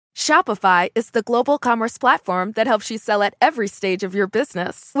Shopify is the global commerce platform that helps you sell at every stage of your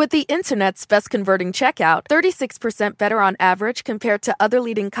business. With the internet's best converting checkout, 36% better on average compared to other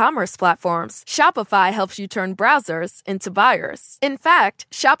leading commerce platforms, Shopify helps you turn browsers into buyers. In fact,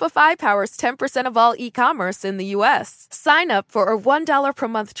 Shopify powers 10% of all e-commerce in the U.S. Sign up for a $1 per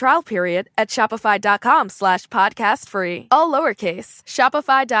month trial period at shopify.com/podcast free. All lowercase,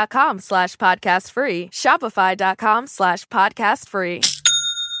 shopify.com/podcast free, shopify.com/podcast free.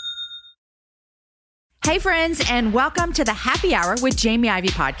 Hey friends, and welcome to the Happy Hour with Jamie Ivey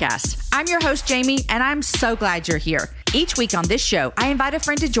podcast. I'm your host, Jamie, and I'm so glad you're here. Each week on this show, I invite a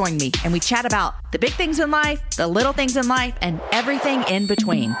friend to join me, and we chat about the big things in life, the little things in life, and everything in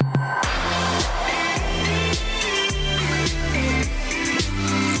between.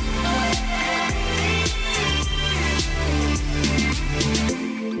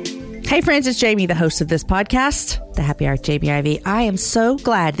 Hey friends, it's Jamie, the host of this podcast, The Happy Hour with Jamie Ivey. I am so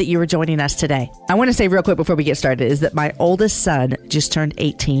glad that you are joining us today. I want to say real quick before we get started is that my oldest son just turned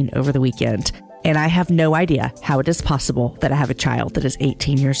 18 over the weekend. And I have no idea how it is possible that I have a child that is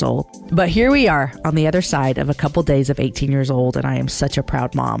 18 years old. But here we are on the other side of a couple days of 18 years old, and I am such a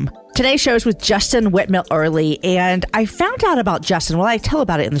proud mom. Today's show is with Justin Whitmel Earley, and I found out about Justin. Well, I tell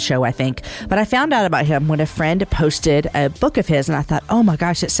about it in the show, I think, but I found out about him when a friend posted a book of his, and I thought, oh my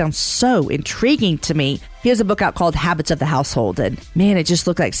gosh, it sounds so intriguing to me. He has a book out called Habits of the Household, and man, it just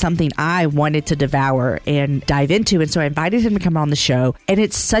looked like something I wanted to devour and dive into, and so I invited him to come on the show, and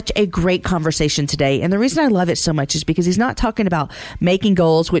it's such a great conversation today, and the reason I love it so much is because he's not talking about making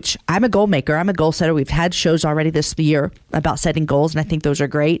goals, which I'm a goal maker, I'm a goal setter. We've had shows already this year about setting goals, and I think those are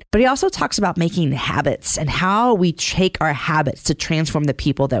great, but he also talks about making habits and how we take our habits to transform the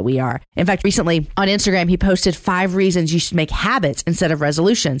people that we are. In fact, recently on Instagram, he posted 5 reasons you should make habits instead of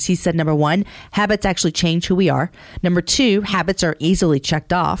resolutions. He said, number 1, habits actually change who we are. Number 2, habits are easily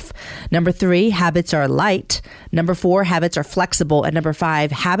checked off. Number 3, habits are light. Number 4, habits are flexible. And number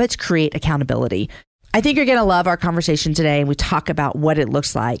 5, habits create accountability. I think you're going to love our conversation today, and we talk about what it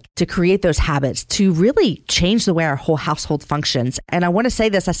looks like to create those habits to really change the way our whole household functions. And I want to say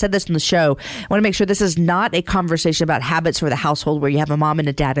this, I said this in the show, I want to make sure this is not a conversation about habits for the household where you have a mom and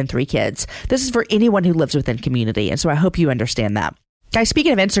a dad and 3 kids. This is for anyone who lives within community. And so I hope you understand that. Guys,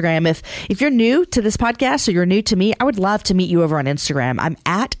 speaking of Instagram, if you're new to this podcast or you're new to me, I would love to meet you over on Instagram. I'm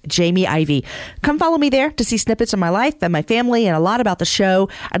at Jamie Ivey. Come follow me there to see snippets of my life and my family and a lot about the show.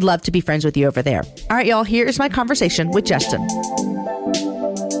 I'd love to be friends with you over there. All right, y'all, here is my conversation with Justin.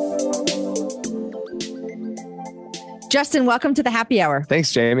 Justin, welcome to the Happy Hour.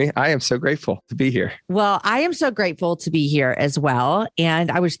 Thanks, Jamie. I am so grateful to be here. Well, I am so grateful to be here as well. And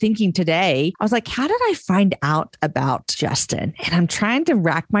I was thinking today, I was like, how did I find out about Justin? And I'm trying to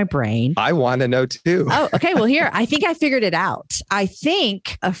rack my brain. I want to know too. Oh, okay. Well, here, I think I figured it out. I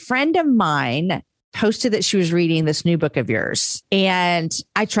think a friend of mine posted that she was reading this new book of yours. And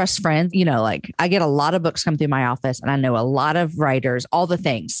I trust friends, like I get a lot of books come through my office and I know a lot of writers, all the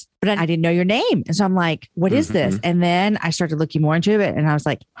things, but I didn't know your name. And so I'm like, what is this? And then I started looking more into it and I was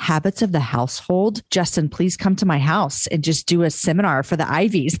like, Habits of the Household. Justin, please come to my house and just do a seminar for the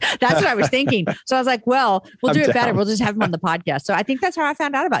Ivies. That's what I was thinking. So I was like, well, we'll do it better. We'll just have him on the podcast. So I think that's how I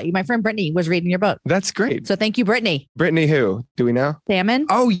found out about you. My friend Brittany was reading your book. That's great. So thank you, Brittany. Brittany who? Do we know? Salmon.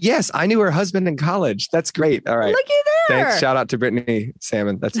 Oh, yes. I knew her husband in college. That's great. All right. Looky there. Thanks. Shout out to Brittany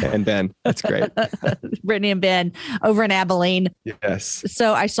Salmon. And Ben. That's great. Brittany and Ben over in Abilene. Yes.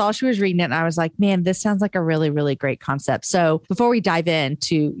 So I saw she was reading it and I was like, man, this sounds like a really, really great concept. So before we dive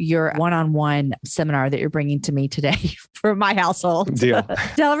into your one-on-one seminar that you're bringing to me today for my household, deal.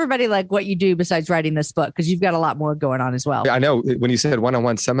 Tell everybody like what you do besides writing this book, because you've got a lot more going on as well. I know when you said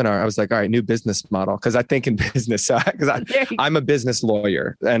one-on-one seminar, I was like, all right, new business model. Because I think in business, I'm a business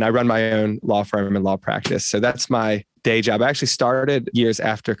lawyer and I run my own law firm and law practice. So that's my day job. I actually started years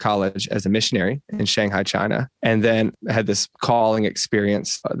after college as a missionary in Shanghai, China, and then had this calling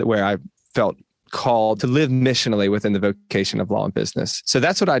experience where I felt called to live missionally within the vocation of law and business. So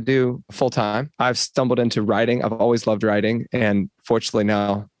that's what I do full time. I've stumbled into writing. I've always loved writing. And fortunately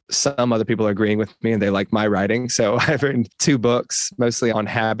now some other people are agreeing with me and they like my writing. So I've written 2 books, mostly on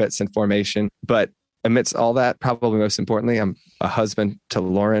habits and formation. But amidst all that, probably most importantly, I'm a husband to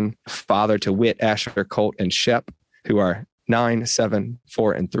Lauren, father to Whit, Asher, Colt, and Shep, who are 9, 7,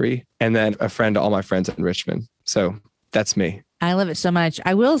 4, and 3, and then a friend to all my friends in Richmond. So that's me. I love it so much.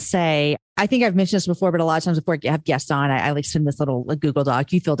 I will say, I think I've mentioned this before, but a lot of times before I have guests on, I like send this little Google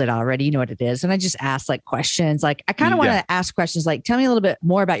Doc. You filled it out already. You know what it is. And I just ask like questions. Like I kind of want to ask questions like, tell me a little bit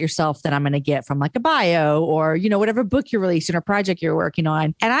more about yourself than I'm going to get from like a bio or, whatever book you're releasing or project you're working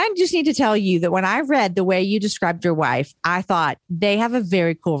on. And I just need to tell you that when I read the way you described your wife, I thought they have a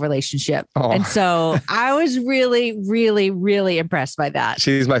very cool relationship. Oh. And so I was really, really, really impressed by that.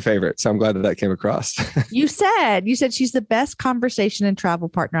 She's my favorite. So I'm glad that came across. You said she's the best conversation and travel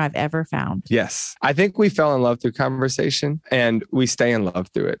partner I've ever found. Yes. I think we fell in love through conversation and we stay in love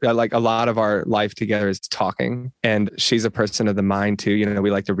through it. Like a lot of our life together is talking, and she's a person of the mind too. We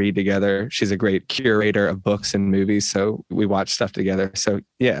like to read together. She's a great curator of books and movies. So we watch stuff together. So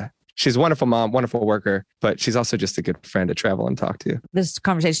yeah. She's a wonderful mom, wonderful worker, but she's also just a good friend to travel and talk to. This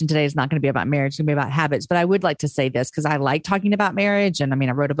conversation today is not going to be about marriage. It's going to be about habits. But I would like to say this because I like talking about marriage. And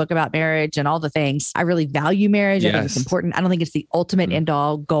I wrote a book about marriage and all the things. I really value marriage. Yes. I think it's important. I don't think it's the ultimate end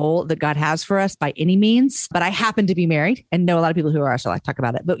all goal that God has for us by any means. But I happen to be married and know a lot of people who are, so I like to talk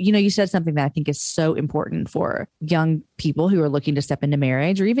about it. But you said something that I think is so important for young people who are looking to step into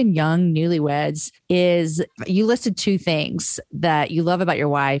marriage or even young newlyweds is you listed two things that you love about your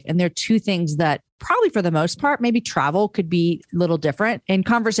wife. And they're two things that probably for the most part, maybe travel could be a little different. In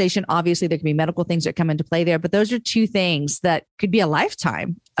conversation, obviously, there can be medical things that come into play there, but those are two things that could be a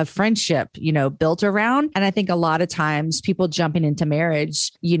lifetime of friendship, built around. And I think a lot of times people jumping into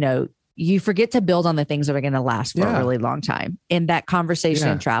marriage, you forget to build on the things that are going to last for a really long time. And that conversation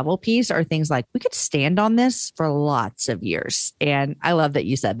and travel piece are things like we could stand on this for lots of years. And I love that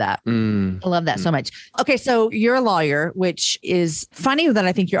you said that. I love that so much. Okay. So you're a lawyer, which is funny that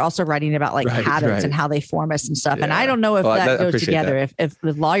I think you're also writing about like habits and how they form us and stuff. Yeah. And I don't know if that goes together, if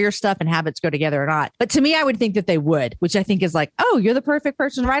the lawyer stuff and habits go together or not. But to me, I would think that they would, which I think is like, oh, you're the perfect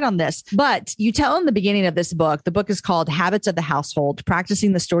person to write on this. But you tell in the beginning of this book, the book is called Habits of the Household,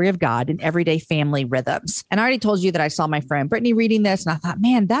 Practicing the Story of God in Everyday Family Rhythms. And I already told you that I saw my friend Brittany reading this and I thought,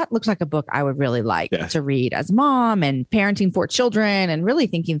 man, that looks like a book I would really like to read as a mom and parenting 4 children and really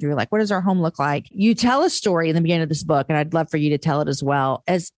thinking through like, what does our home look like? You tell a story in the beginning of this book, and I'd love for you to tell it as well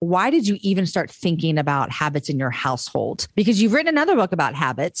as why did you even start thinking about habits in your household? Because you've written another book about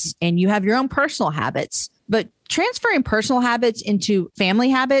habits and you have your own personal habits, but transferring personal habits into family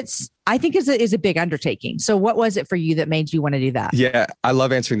habits, I think is a big undertaking. So what was it for you that made you want to do that? Yeah, I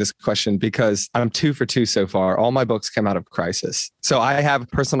love answering this question because I'm 2 for 2 so far. All my books come out of crisis. So I have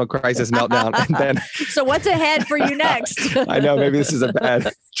personal crisis meltdown. And then so what's ahead for you next? I know maybe this is a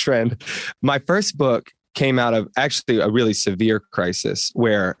bad trend. My first book came out of actually a really severe crisis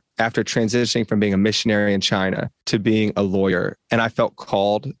where after transitioning from being a missionary in China to being a lawyer, and I felt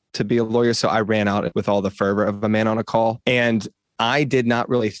called to be a lawyer. So I ran out with all the fervor of a man on a call. And I did not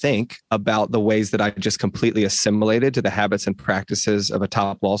really think about the ways that I just completely assimilated to the habits and practices of a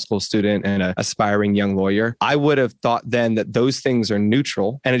top law school student and an aspiring young lawyer. I would have thought then that those things are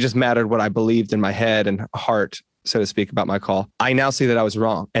neutral and it just mattered what I believed in my head and heart, so to speak, about my call. I now see that I was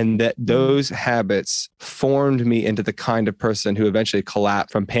wrong and that those habits formed me into the kind of person who eventually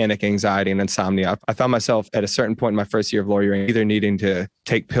collapsed from panic, anxiety, and insomnia. I found myself at a certain point in my first year of lawyering, either needing to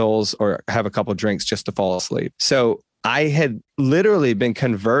take pills or have a couple of drinks just to fall asleep. So I had literally been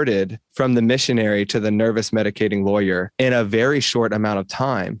converted from the missionary to the nervous medicating lawyer in a very short amount of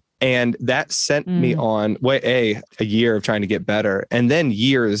time. And that sent me on a year of trying to get better and then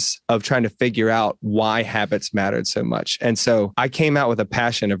years of trying to figure out why habits mattered so much. And so I came out with a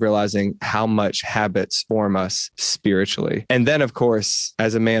passion of realizing how much habits form us spiritually. And then, of course,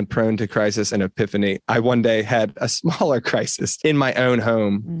 as a man prone to crisis and epiphany, I one day had a smaller crisis in my own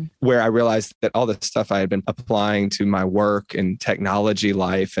home where I realized that all the stuff I had been applying to my work and technology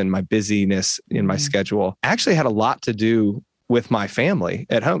life and my busyness in my schedule actually had a lot to do with my family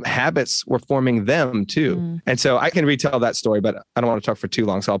at home. Habits were forming them too. And so I can retell that story, but I don't want to talk for too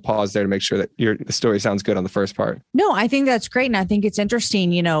long. So I'll pause there to make sure that the story sounds good on the first part. No, I think that's great. And I think it's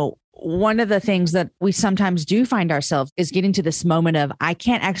interesting, one of the things that we sometimes do find ourselves is getting to this moment of, I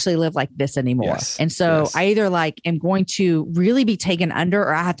can't actually live like this anymore. Yes. And so I either am going to really be taken under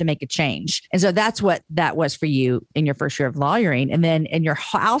or I have to make a change. And so that's what that was for you in your first year of lawyering. And then in your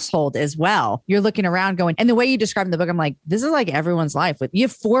household as well, you're looking around going, and the way you describe in the book, I'm like, this is like everyone's life. You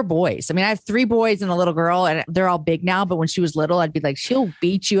have 4 boys. I mean, I have 3 boys and a little girl and they're all big now. But when she was little, I'd be like, she'll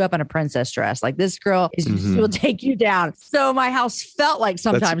beat you up in a princess dress. Like this girl she will take you down. So my house felt like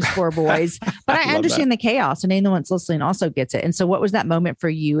sometimes 4 4 boys, but I understand the chaos, and anyone that's listening also gets it. And so what was that moment for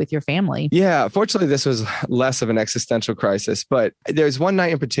you with your family? Yeah, fortunately, this was less of an existential crisis, but there's one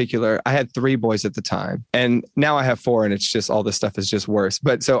night in particular, I had 3 boys at the time, and now I have 4, and it's just all this stuff is just worse.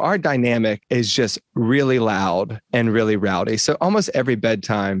 But so our dynamic is just really loud and really rowdy. So almost every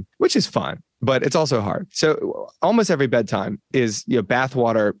bedtime, which is fun, but it's also hard. So almost every bedtime is, bath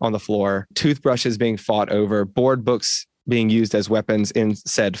water on the floor, toothbrushes being fought over, board books being used as weapons in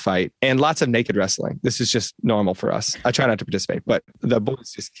said fight, and lots of naked wrestling. This is just normal for us. I try not to participate, but the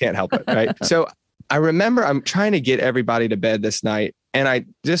boys just can't help it, right? So I remember I'm trying to get everybody to bed this night, and I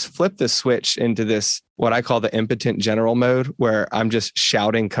just flipped the switch into this, what I call the impotent general mode, where I'm just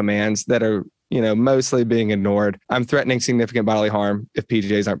shouting commands that are mostly being ignored. I'm threatening significant bodily harm if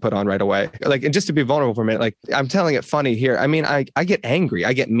PJs aren't put on right away. And just to be vulnerable for a minute, I'm telling it funny here. I mean, I get angry.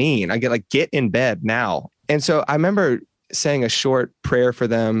 I get mean. I get get in bed now. And so I remember saying a short prayer for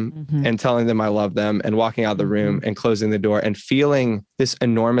them and telling them I love them and walking out of the room and closing the door and feeling this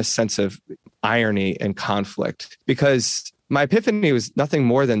enormous sense of irony and conflict, because my epiphany was nothing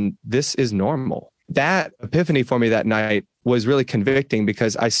more than this is normal. That epiphany for me that night was really convicting,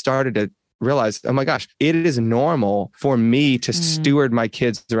 because I started to realize, oh my gosh, it is normal for me to steward my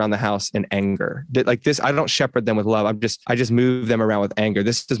kids around the house in anger. This, I don't shepherd them with love. I just move them around with anger.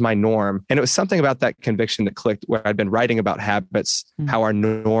 This is my norm. And it was something about that conviction that clicked, where I'd been writing about habits, how our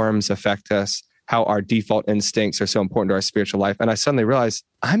norms affect us, how our default instincts are so important to our spiritual life. And I suddenly realized,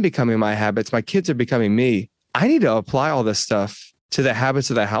 I'm becoming my habits. My kids are becoming me. I need to apply all this stuff to the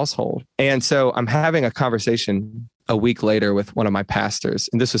habits of the household. And so I'm having a conversation a week later with one of my pastors.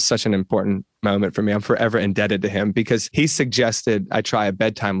 And this was such an important moment for me. I'm forever indebted to him, because he suggested I try a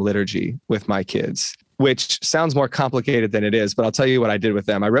bedtime liturgy with my kids, which sounds more complicated than it is. But I'll tell you what I did with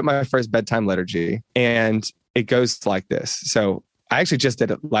them. I wrote my first bedtime liturgy, and it goes like this. So I actually just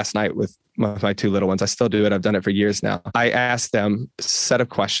did it last night with my 2 little ones. I still do it. I've done it for years now. I asked them a set of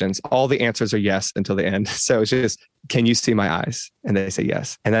questions. All the answers are yes until the end. So it's just, can you see my eyes? And they say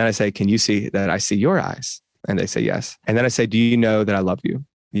yes. And then I say, can you see that I see your eyes? And they say yes. And then I say, do you know that I love you?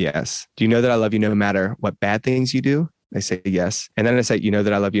 Yes. Do you know that I love you no matter what bad things you do? They say yes. And then I say, you know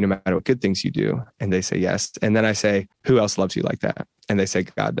that I love you no matter what good things you do? And they say yes. And then I say, who else loves you like that? And they say,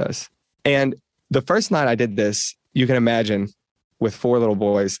 God does. And the first night I did this, you can imagine, with 4 little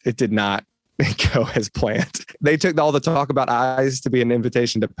boys, it did not go as planned. They took all the talk about eyes to be an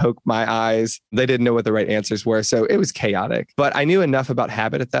invitation to poke my eyes. They didn't know what the right answers were. So it was chaotic. But I knew enough about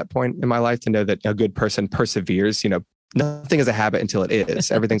habit at that point in my life to know that a good person perseveres. Nothing is a habit until it is.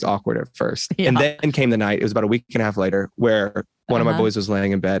 Everything's awkward at first. Yeah. And then came the night, it was about a week and a half later, where one of my boys was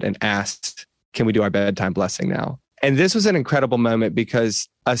laying in bed and asked, can we do our bedtime blessing now? And this was an incredible moment, because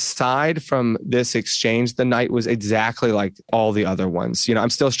aside from this exchange, the night was exactly like all the other ones. I'm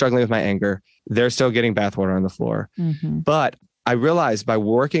still struggling with my anger. They're still getting bathwater on the floor. But I realized, by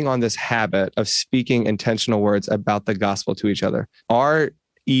working on this habit of speaking intentional words about the gospel to each other, our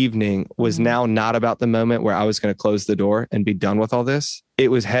evening was now not about the moment where I was going to close the door and be done with all this.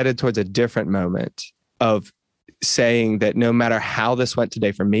 It was headed towards a different moment of saying that no matter how this went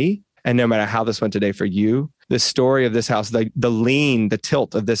today for me, and no matter how this went today for you, the story of this house, the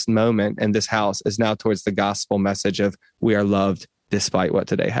tilt of this moment and this house is now towards the gospel message of we are loved despite what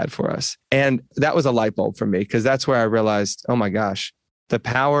today had for us. And that was a light bulb for me, because that's where I realized, oh my gosh, the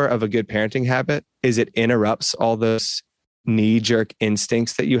power of a good parenting habit is it interrupts all those knee-jerk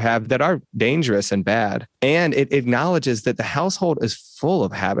instincts that you have that are dangerous and bad. And it acknowledges that the household is full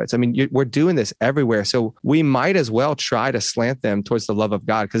of habits. I mean, we're doing this everywhere. So we might as well try to slant them towards the love of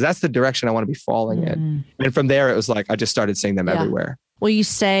God, because that's the direction I want to be falling in. And from there, it was like, I just started seeing them everywhere. Well, you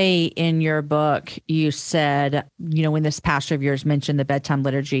say in your book, you said, when this pastor of yours mentioned the bedtime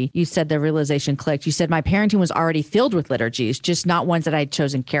liturgy, you said the realization clicked. You said, my parenting was already filled with liturgies, just not ones that I'd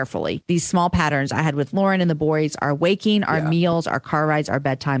chosen carefully. These small patterns I had with Lauren and the boys, our waking, our meals, our car rides, our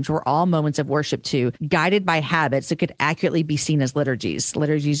bedtimes were all moments of worship too, guided by habits that could accurately be seen as liturgies.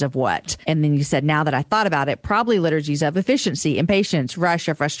 Liturgies of what? And then you said, now that I thought about it, probably liturgies of efficiency, impatience, rush,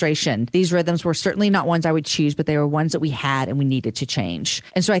 or frustration. These rhythms were certainly not ones I would choose, but they were ones that we had and we needed to change.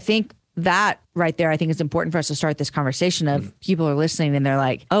 And so I think that right there, I think it's important for us to start this conversation of people are listening and they're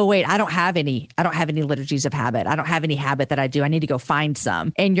like, oh, wait, I don't have any liturgies of habit. I don't have any habit that I do. I need to go find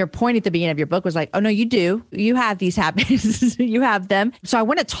some. And your point at the beginning of your book was like, oh, no, you do. You have these habits. You have them. So I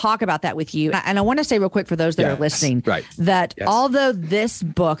want to talk about that with you. And I want to say real quick for those that are listening, that although this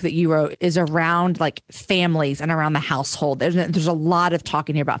book that you wrote is around like families and around the household, there's a lot of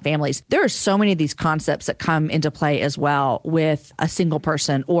talking here about families. There are so many of these concepts that come into play as well with a single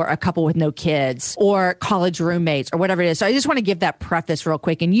person or a couple with no kids. kids or college roommates or whatever it is. So I just want to give that preface real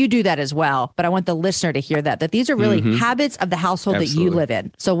quick. And you do that as well. But I want the listener to hear that these are really habits of the household that you live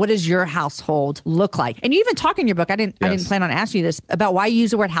in. So what does your household look like? And you even talk in your book, I didn't plan on asking you this, about why you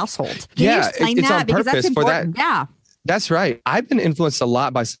use the word household. Can you explain it's that? on Because that's purpose for that. important. Yeah. That's right. I've been influenced a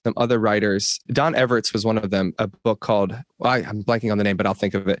lot by some other writers. Don Everett's was one of them, a book called, I'm blanking on the name, but I'll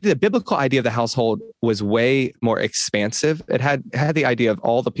think of it. The biblical idea of the household was way more expansive. It had the idea of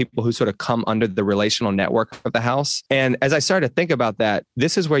all the people who sort of come under the relational network of the house. And as I started to think about that,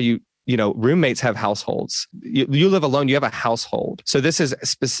 this is where roommates have households. You live alone, you have a household. So this is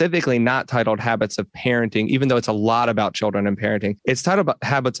specifically not titled Habits of Parenting, even though it's a lot about children and parenting. It's titled about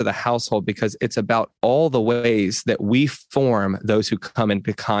Habits of the Household because it's about all the ways that we form those who come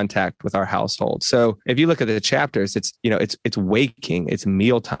into contact with our household. So if you look at the chapters, it's waking, it's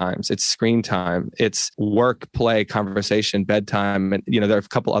meal times, it's screen time, it's work, play, conversation, bedtime. And, there are a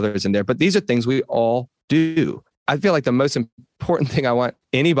couple others in there, but these are things we all do. I feel like the most important thing I want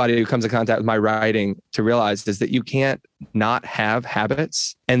anybody who comes in contact with my writing to realize is that you can't not have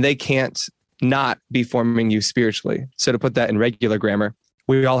habits and they can't not be forming you spiritually. So to put that in regular grammar,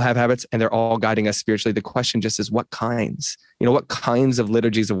 we all have habits and they're all guiding us spiritually. The question just is what kinds of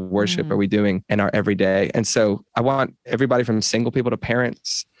liturgies of worship are we doing in our everyday? And so I want everybody from single people to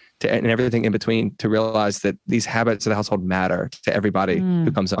parents and everything in between to realize that these habits of the household matter to everybody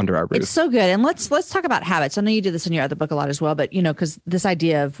who comes under our roof. It's so good. And let's talk about habits. I know you do this in your other book a lot as well, but because this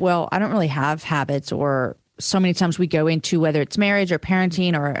idea of, I don't really have habits, or so many times we go into whether it's marriage or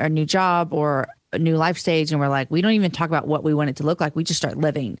parenting or a new job or a new life stage, and we're like, we don't even talk about what we want it to look like. We just start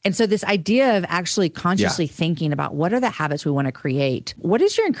living. And so this idea of actually consciously thinking about what are the habits we want to create. What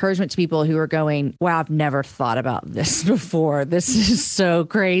is your encouragement to people who are going, wow, I've never thought about this before. This is so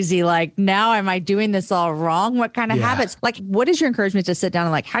crazy. Like, now am I doing this all wrong? What kind of habits? Like, what is your encouragement to sit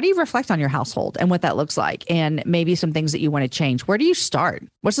down and how do you reflect on your household and what that looks like? And maybe some things that you want to change. Where do you start?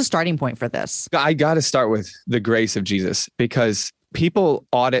 What's the starting point for this? I got to start with the grace of Jesus, because people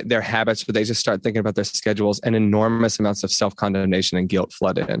audit their habits, but they just start thinking about their schedules, and enormous amounts of self-condemnation and guilt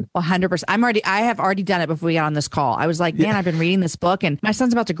flood in. 100%. I have already done it before we got on this call. I was like, man, I've been reading this book and my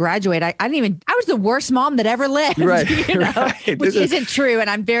son's about to graduate. I was the worst mom that ever lived, right? Which isn't true. And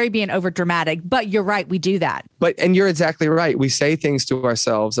I'm very being over dramatic, but you're right. We do that. And you're exactly right. We say things to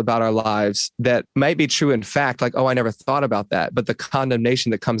ourselves about our lives that might be true in fact, like, oh, I never thought about that. But the condemnation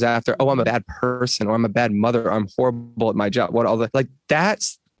that comes after, oh, I'm a bad person, or I'm a bad mother, or I'm horrible at my job.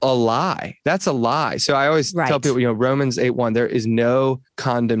 That's a lie. That's a lie. So I always tell people, Romans 8:1, there is no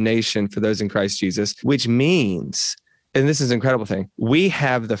condemnation for those in Christ Jesus, which means, and this is an incredible thing, we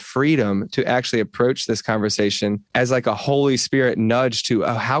have the freedom to actually approach this conversation as like a Holy Spirit nudge to,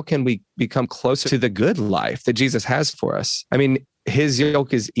 how can we become closer to the good life that Jesus has for us? I mean, his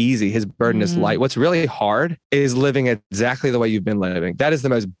yoke is easy. His burden is light. What's really hard is living exactly the way you've been living. That is the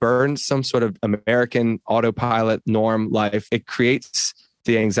most burdensome sort of American autopilot norm life. It creates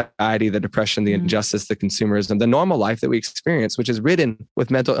the anxiety, the depression, the injustice, the consumerism, the normal life that we experience, which is ridden with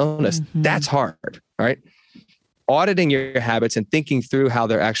mental illness. That's hard, right? Auditing your habits and thinking through how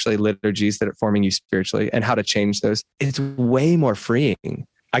they're actually liturgies that are forming you spiritually and how to change those, it's way more freeing.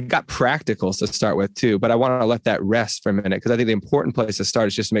 I got practicals to start with too, but I want to let that rest for a minute, because I think the important place to start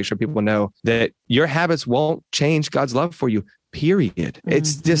is just to make sure people know that your habits won't change God's love for you, period.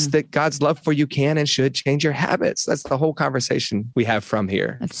 It's just that God's love for you can and should change your habits. That's the whole conversation we have from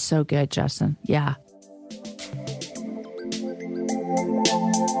here. That's so good, Justin. Yeah.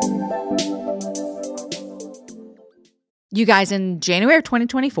 You guys, in January of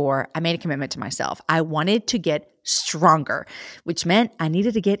 2024, I made a commitment to myself. I wanted to get stronger, which meant I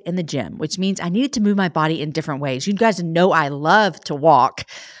needed to get in the gym, which means I needed to move my body in different ways. You guys know I love to walk.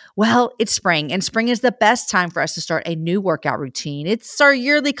 Well, it's spring, and spring is the best time for us to start a new workout routine. It's our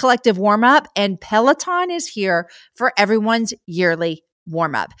yearly collective warm-up, and Peloton is here for everyone's yearly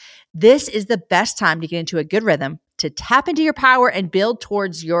warm-up. This is the best time to get into a good rhythm, to tap into your power and build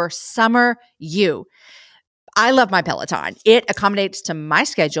towards your summer you. I love my Peloton. It accommodates to my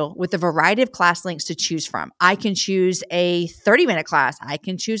schedule with a variety of class links to choose from. I can choose a 30-minute class. I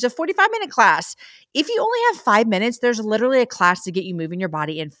can choose a 45-minute class. If you only have 5 minutes, there's literally a class to get you moving your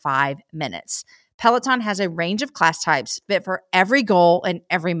body in 5 minutes. Peloton has a range of class types fit for every goal and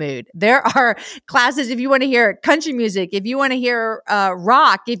every mood. There are classes if you want to hear country music, if you want to hear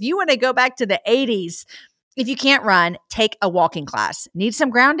rock, if you want to go back to the 80s. If you can't run, take a walking class. Need some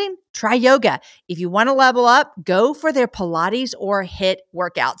grounding? Try yoga. If you want to level up, go for their Pilates or HIIT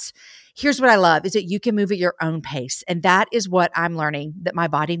workouts. Here's what I love is that you can move at your own pace. And that is what I'm learning that my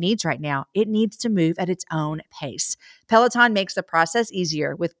body needs right now. It needs to move at its own pace. Peloton makes the process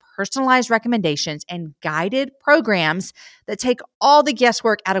easier with personalized recommendations and guided programs that take all the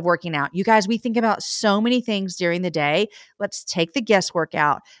guesswork out of working out. You guys, we think about so many things during the day. Let's take the guesswork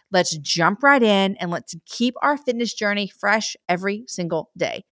out. Let's jump right in and let's keep our fitness journey fresh every single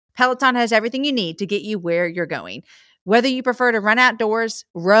day. Peloton has everything you need to get you where you're going. Whether you prefer to run outdoors,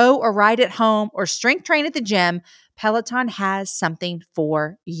 row or ride at home, or strength train at the gym, Peloton has something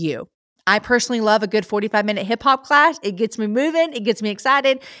for you. I personally love a good 45-minute hip hop class. It gets me moving. It gets me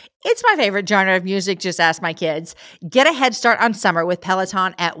excited. It's my favorite genre of music. Just ask my kids. Get a head start on summer with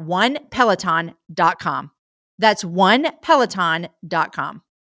Peloton at onepeloton.com. That's onepeloton.com.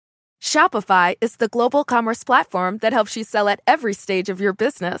 Shopify is the global commerce platform that helps you sell at every stage of your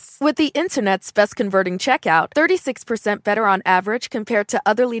business. With the internet's best converting checkout, 36% better on average compared to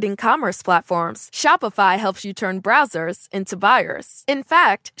other leading commerce platforms, Shopify helps you turn browsers into buyers. In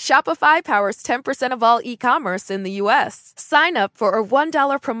fact, Shopify powers 10% of all e-commerce in the U.S. Sign up for a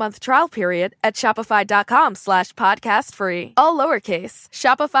 $1 per month trial period at shopify.com/podcast free. All lowercase,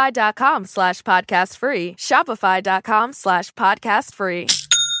 shopify.com/podcast free, shopify.com/podcast free.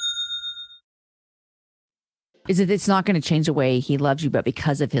 Is that it's not going to change the way he loves you, but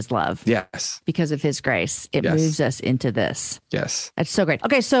because of his love. Yes. Because of his grace, it moves us into this. Yes. That's so great.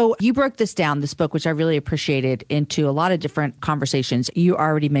 Okay, so you broke this down, this book, which I really appreciated, into a lot of different conversations. You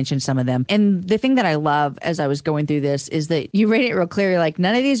already mentioned some of them. And the thing that I love as I was going through this is that you read it real clearly, like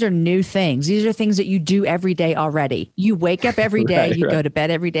none of these are new things. These are things that you do every day already. You wake up every day, you go to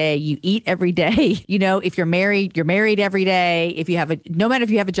bed every day, you eat every day. You know, if you're married every day. If you have no matter if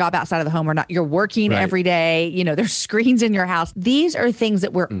you have a job outside of the home or not, you're working every day. You know, there's screens in your house. These are things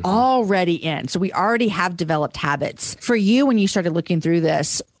that we're already in. So we already have developed habits. For you, when you started looking through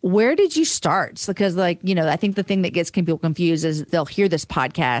this, where did you start? Because I think the thing that gets people confused is they'll hear this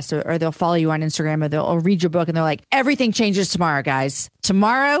podcast or they'll follow you on Instagram or they'll read your book and they're like, everything changes tomorrow, guys.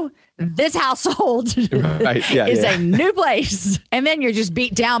 Tomorrow, this household is a new place. And then you're just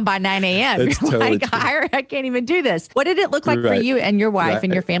beat down by 9 a.m. You're totally like, I can't even do this. What did it look like for you and your wife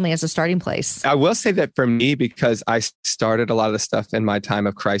and your family as a starting place? I will say that for me, because I started a lot of the stuff in my time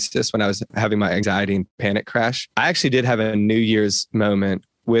of crisis when I was having my anxiety and panic crash, I actually did have a New Year's moment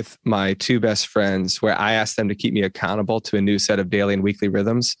with my two best friends where I asked them to keep me accountable to a new set of daily and weekly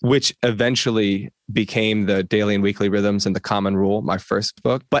rhythms, which eventually became the Daily and Weekly Rhythms and the Common Rule, my first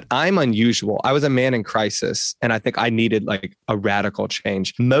book. But I'm unusual. I was a man in crisis, and I think I needed like a radical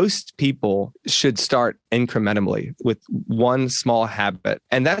change. Most people should start incrementally with one small habit.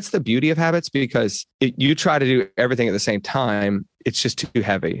 And that's the beauty of habits, because you try to do everything at the same time, it's just too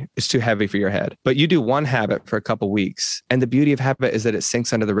heavy. It's too heavy for your head. But you do one habit for a couple of weeks. And the beauty of habit is that it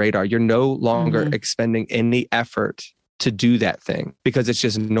sinks under the radar. You're no longer expending any effort to do that thing, because it's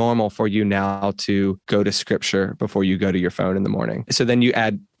just normal for you now to go to scripture before you go to your phone in the morning. So then you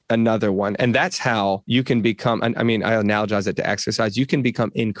add another one. And that's how you can become, I mean, I analogize it to exercise. You can become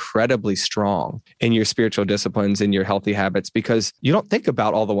incredibly strong in your spiritual disciplines, in your healthy habits, because you don't think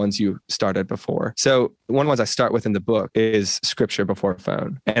about all the ones you started before. So one of the ones I start with in the book is scripture before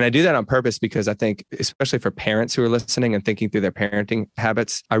phone. And I do that on purpose because I think, especially for parents who are listening and thinking through their parenting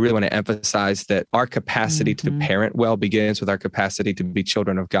habits, I really want to emphasize that our capacity to parent well begins with our capacity to be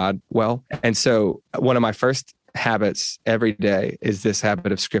children of God well. And so one of my first habits every day is this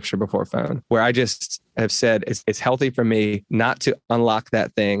habit of scripture before phone, where I just have said it's healthy for me not to unlock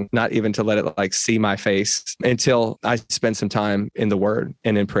that thing, not even to let it like see my face until I spend some time in the Word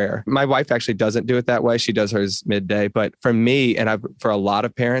and in prayer. My wife actually doesn't do it that way. She does hers midday. But for me, and for a lot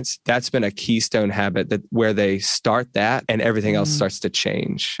of parents, that's been a keystone habit that where they start that and everything else starts to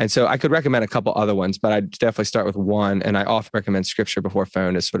change. And so I could recommend a couple other ones, but I'd definitely start with one. And I often recommend scripture before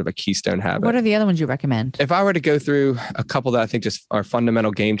phone as sort of a keystone habit. What are the other ones you recommend? If I were to go through a couple that I think just are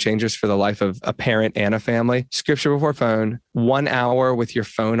fundamental game changers for the life of a parent and a family, scripture before phone, 1 hour with your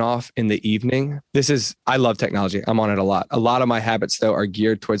phone off in the evening. I love technology. I'm on it a lot. A lot of my habits, though, are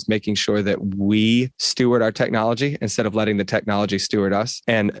geared towards making sure that we steward our technology instead of letting the technology steward us.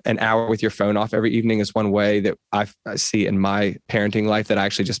 And an hour with your phone off every evening is one way that I see in my parenting life that I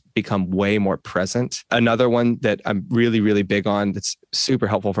actually just become way more present. Another one that I'm really, really big on that's super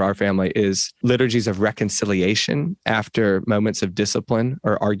helpful for our family is liturgies of reconciliation after moments of discipline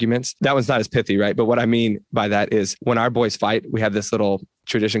or arguments. That one's not as pithy, right? But what I mean by that is when our boys fight, we have this little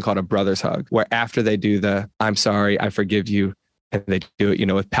tradition called a brother's hug, where after they do the "I'm sorry, I forgive you," and they do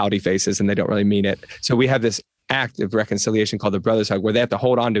it, with pouty faces and they don't really mean it. So we have this act of reconciliation called the brother's hug, where they have to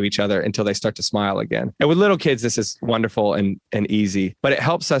hold on to each other until they start to smile again. And with little kids, this is wonderful and easy, but it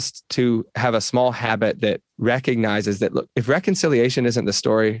helps us to have a small habit that recognizes that, look, if reconciliation isn't the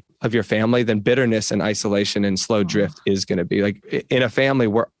story of your family, then bitterness and isolation and slow drift is going to be. Like in a family,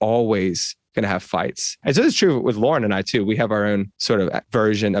 we're always going to have fights. And so it's true with Lauren and I too. We have our own sort of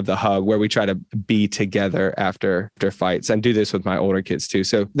version of the hug where we try to be together after fights, and do this with my older kids too.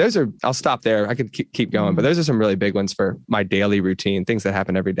 So I'll stop there. I could keep going, but those are some really big ones for my daily routine, things that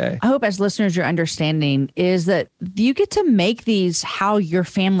happen every day. I hope as listeners, your understanding is that you get to make these how your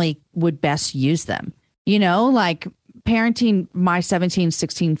family would best use them. Like parenting my 17,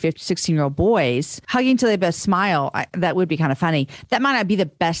 16, 15, 16-year-old boys, hugging till they best smile, that would be kind of funny. That might not be the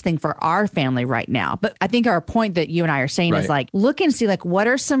best thing for our family right now. But I think our point that you and I are saying is like, look and see, like, what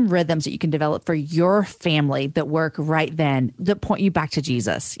are some rhythms that you can develop for your family that work right then that point you back to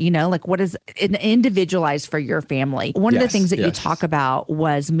Jesus? Like what is individualized for your family? One of the things that you talk about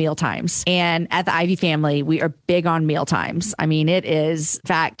was meal times. And at the Ivy family, we are big on meal times. I mean, it is, in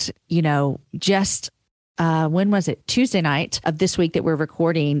fact, just when was it? Tuesday night of this week that we're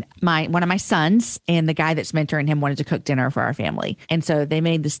recording, one of my sons and the guy that's mentoring him wanted to cook dinner for our family. And so they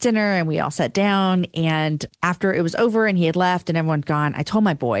made this dinner and we all sat down, and after it was over and he had left and everyone gone, I told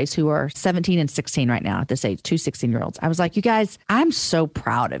my boys, who are 17 and 16 right now at this age, two 16-year-olds, I was like, you guys, I'm so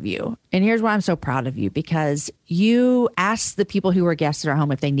proud of you. And here's why I'm so proud of you, because you asked the people who were guests at our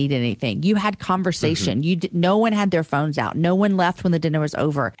home if they needed anything. You had conversation. No one had their phones out. No one left when the dinner was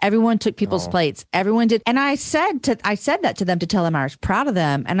over. Everyone took people's plates. Everyone did. And I said that to them to tell them I was proud of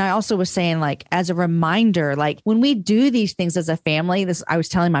them. And I also was saying, like, as a reminder, like when we do these things as a family, I was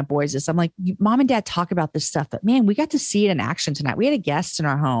telling my boys this, I'm like, Mom and Dad talk about this stuff, but man, we got to see it in action tonight. We had a guest in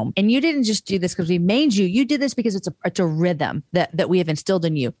our home, and you didn't just do this because we made you. You did this because it's a rhythm that we have instilled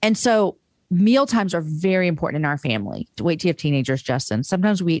in you. And so meal times are very important in our family. Wait till you have teenagers, Justin.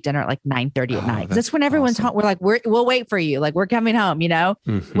 Sometimes we eat dinner at like 9:30 at night. That's when everyone's home. We're like, we'll wait for you. Like, we're coming home,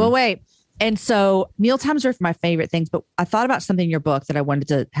 we'll wait. And so meal times are my favorite things. But I thought about something in your book that I wanted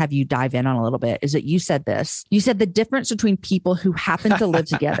to have you dive in on a little bit, is that you said this. You said the difference between people who happen to live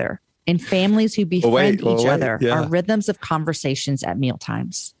together and families who befriend each other are rhythms of conversations at meal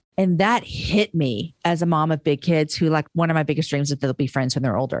times. And that hit me as a mom of big kids, who, like, one of my biggest dreams is that they'll be friends when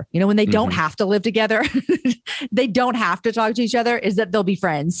they're older. When they don't have to live together, they don't have to talk to each other, is that they'll be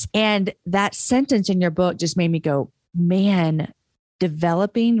friends. And that sentence in your book just made me go, man,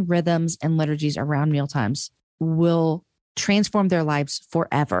 developing rhythms and liturgies around mealtimes will transform their lives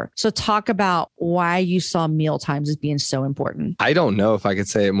forever. So talk about why you saw meal times as being so important. I don't know if I could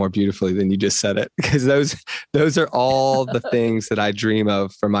say it more beautifully than you just said it, because those are all the things that I dream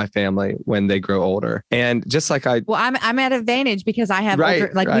of for my family when they grow older. And just like I'm at advantage because I have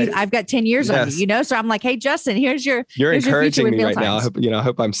I've got 10 years on you, so I'm like, hey, Justin, you're encouraging me right times. now. I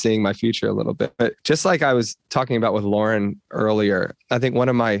hope I'm seeing my future a little bit. But just like I was talking about with Lauren earlier, I think one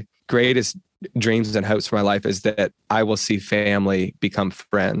of my greatest dreams and hopes for my life is that I will see family become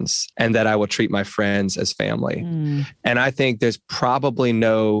friends, and that I will treat my friends as family. And I think there's probably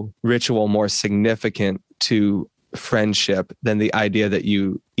no ritual more significant to friendship than the idea that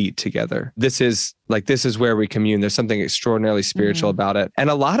you eat together. This is where we commune. There's something extraordinarily spiritual about it.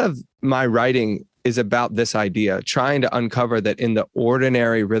 And a lot of my writing is about this idea, trying to uncover that in the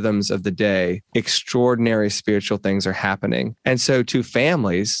ordinary rhythms of the day, extraordinary spiritual things are happening. And so to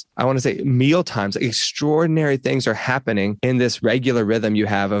families, I want to say meal times, extraordinary things are happening in this regular rhythm you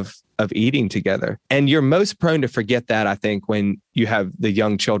have of eating together. And you're most prone to forget that, I think, when you have the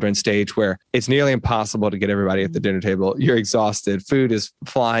young children stage where it's nearly impossible to get everybody at the dinner table. You're exhausted. Food is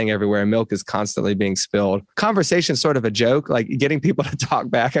flying everywhere. Milk is constantly being spilled. Conversation's sort of a joke, like getting people to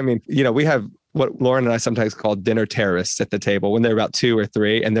talk back. I mean, we have what Lauren and I sometimes call dinner terrorists at the table when they're about 2 or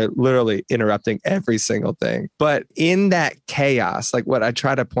 3 and they're literally interrupting every single thing. But in that chaos, like what I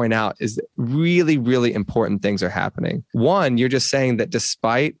try to point out is that really, really important things are happening. One, you're just saying that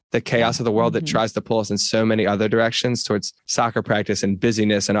despite the chaos of the world that tries to pull us in so many other directions towards soccer practice and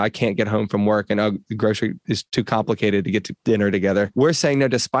busyness, and I can't get home from work, and the grocery is too complicated to get to dinner together. We're saying, no,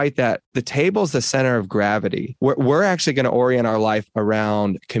 despite that, the table's the center of gravity. We're actually going to orient our life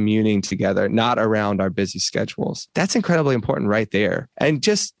around communing together, not around our busy schedules. That's incredibly important right there. And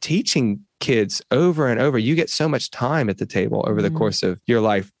just teaching kids over and over, you get so much time at the table over the course of your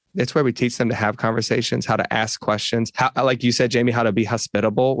life. It's where we teach them to have conversations, how to ask questions, how, like you said, Jamie, how to be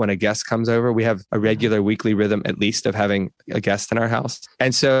hospitable when a guest comes over. We have a regular weekly rhythm, at least, of having a guest in our house.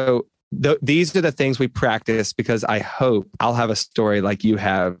 And so these are the things we practice, because I hope I'll have a story like you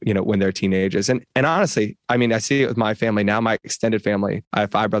have, when they're teenagers. And honestly, I mean, I see it with my family now, my extended family. I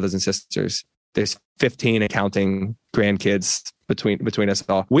have 5 brothers and sisters. There's 15 and counting grandkids between us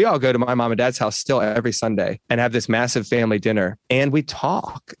all. We all go to my mom and dad's house still every Sunday and have this massive family dinner, and we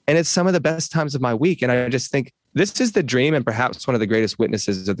talk. And it's some of the best times of my week. And I just think this is the dream and perhaps one of the greatest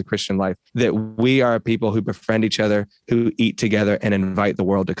witnesses of the Christian life, that we are people who befriend each other, who eat together and invite the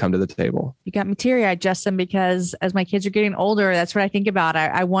world to come to the table. You got me teary-eyed, Justin, because as my kids are getting older, that's what I think about.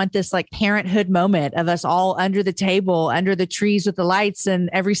 I want this like parenthood moment of us all under the table, under the trees with the lights. And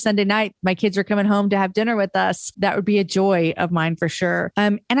every Sunday night, my kids are coming home to have dinner with us. That would be a joy of mine for sure.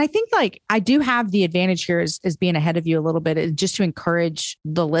 And I think like I do have the advantage here is being ahead of you a little bit, just to encourage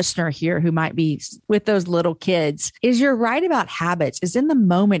the listener here who might be with those little kids. Is you're right about habits. Is in the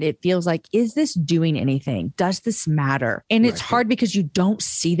moment, it feels like, is this doing anything? Does this matter? And it's hard because you don't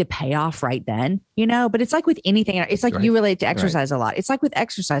see the payoff right then, but it's like with anything. It's like you relate to exercise a lot. It's like with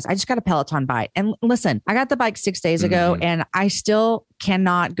exercise. I just got a Peloton bike. And listen, I got the bike 6 days ago and I still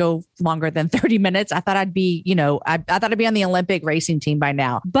cannot go longer than 30 minutes. I thought I'd be, I thought I'd be on the Olympic racing team by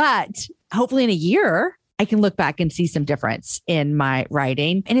now, but hopefully in a year, I can look back and see some difference in my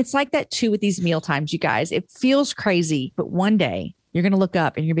writing. And it's like that too with these meal times, you guys. It feels crazy, but one day you're going to look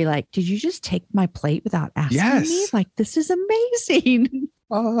up and you'll be like, did you just take my plate without asking me? Like, this is amazing.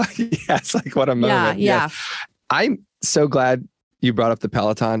 Oh, yes. Like what a moment. Yeah. I'm so glad you brought up the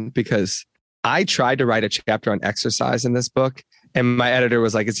Peloton, because I tried to write a chapter on exercise in this book. And my editor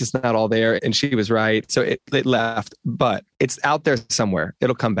was like, it's just not all there. And she was right. So it left, but it's out there somewhere.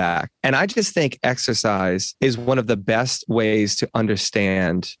 It'll come back. And I just think exercise is one of the best ways to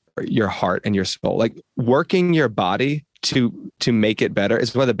understand your heart and your soul. Like working your body to make it better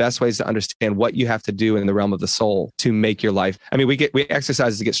is one of the best ways to understand what you have to do in the realm of the soul to make your life. I mean, we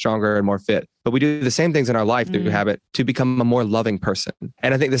exercise to get stronger and more fit, but we do the same things in our life through habit to become a more loving person.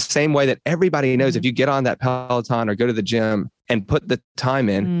 And I think the same way that everybody knows, if you get on that Peloton or go to the gym and put the time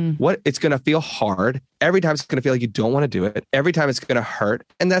in, what it's going to feel hard. Every time it's going to feel like you don't want to do it. Every time it's going to hurt.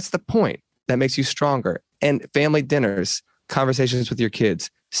 And that's the point that makes you stronger. And family dinners, conversations with your kids,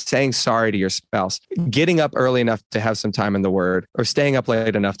 saying sorry to your spouse, getting up early enough to have some time in the Word, or staying up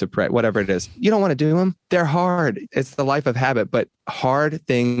late enough to pray, whatever it is. You don't want to do them. They're hard. It's the life of habit, but hard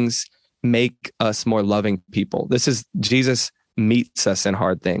things make us more loving people. This is Jesus meets us in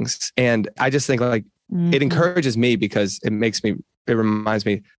hard things. And I just think like it encourages me, because it reminds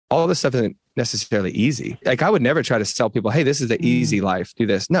me all this stuff isn't necessarily easy. Like I would never try to sell people, hey, this is the easy life. Do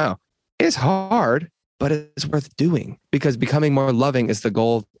this. No, it's hard, but it's worth doing, because becoming more loving is the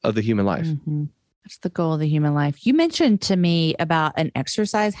goal of the human life. That's the goal of the human life. You mentioned to me about an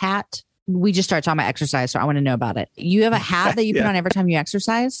exercise hat. We just started talking about exercise, so I want to know about it. You have a hat that you put on every time you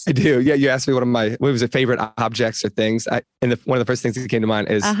exercise? I do. Yeah. You asked me what was it, favorite objects or things. One of the first things that came to mind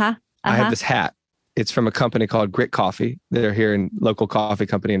is I have this hat. It's from a company called Grit Coffee. They're here in local coffee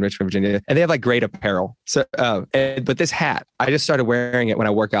company in Richmond, Virginia, and they have like great apparel. So, but this hat, I just started wearing it when I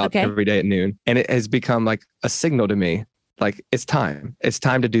work out every day at noon, and it has become like a signal to me. Like it's time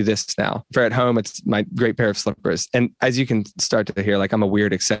to do this now. For at home, it's my great pair of slippers. And as you can start to hear, like I'm a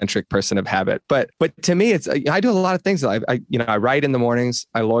weird, eccentric person of habit. But to me, I do a lot of things. I write in the mornings,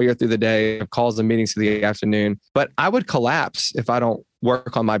 I lawyer through the day, I have calls and meetings through the afternoon. But I would collapse if I don't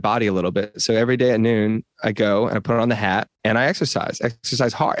work on my body a little bit. So every day at noon, I go and I put on the hat and I exercise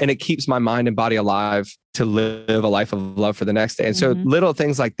hard. And it keeps my mind and body alive to live a life of love for the next day. And so little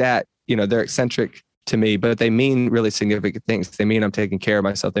things like that, they're eccentric to me, but they mean really significant things. They mean I'm taking care of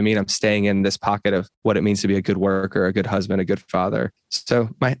myself. They mean I'm staying in this pocket of what it means to be a good worker, a good husband, a good father. So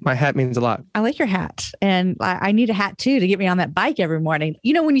my hat means a lot. I like your hat. And I need a hat too to get me on that bike every morning.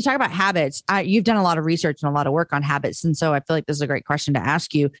 When you talk about habits, you've done a lot of research and a lot of work on habits. And so I feel like this is a great question to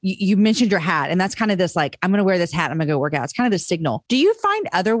ask you. You mentioned your hat, and that's kind of this like, I'm going to wear this hat, I'm going to go work out. It's kind of the signal. Do you find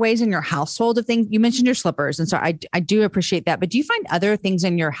other ways in your household of things? You mentioned your slippers. And so I do appreciate that. But do you find other things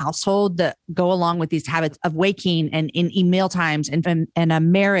in your household that go along with these habits of waking and in meal times and a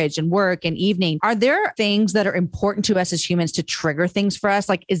marriage and work and evening? Are there things that are important to us as humans to trigger things for us?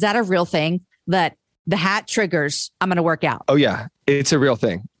 Like, is that a real thing that the hat triggers? I'm going to work out. Oh yeah. It's a real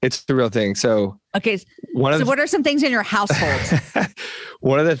thing. So, okay. What are some things in your household?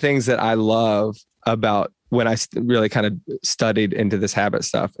 One of the things that I love about when I really kind of studied into this habit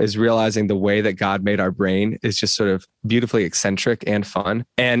stuff is realizing the way that God made our brain is just sort of beautifully eccentric and fun.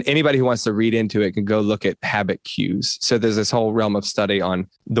 And anybody who wants to read into it can go look at habit cues. So there's this whole realm of study on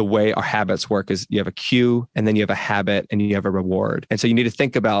the way our habits work is you have a cue, and then you have a habit, and you have a reward. And so you need to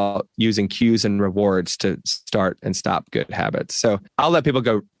think about using cues and rewards to start and stop good habits. So I'll let people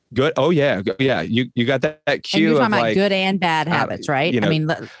go Good. Oh yeah. Yeah. You got that cue and you're of talking like about good and bad habits, right? I mean,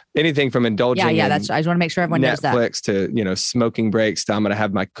 anything from indulging I just want to make sure everyone knows that. Netflix to, smoking breaks to I'm going to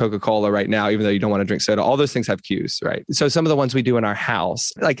have my Coca-Cola right now, even though you don't want to drink soda. All those things have cues, right? So some of the ones we do in our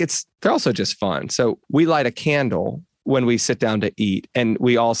house, they're also just fun. So we light a candle when we sit down to eat and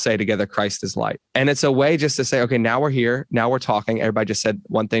we all say together, Christ is light. And it's a way just to say, okay, now we're here. Now we're talking. Everybody just said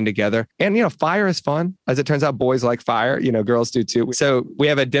one thing together. And, fire is fun. As it turns out, boys like fire, girls do too. So we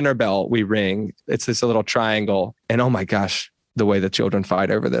have a dinner bell we ring. It's this little triangle. And oh my gosh, the way the children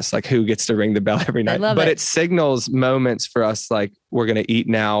fight over this, like who gets to ring the bell every night. But it signals moments for us, like we're going to eat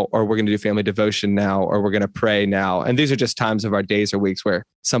now, or we're going to do family devotion now, or we're going to pray now. And these are just times of our days or weeks where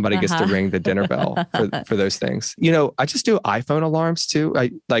somebody gets to ring the dinner bell for those things. I just do iPhone alarms too.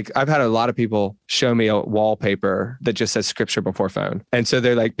 I've had a lot of people show me a wallpaper that just says scripture before phone. And so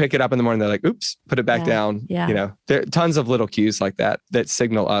they're like, pick it up in the morning. They're like, oops, put it back down. Yeah. There are tons of little cues like that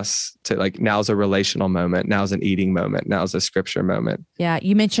signal us to like, now's a relational moment. Now's an eating moment. Now's a scripture moment. Yeah.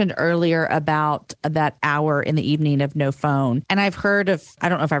 You mentioned earlier about that hour in the evening of no phone. And I've heard of, I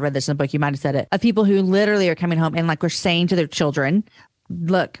don't know if I read this in the book, you might have said it, of people who literally are coming home and like we're saying to their children,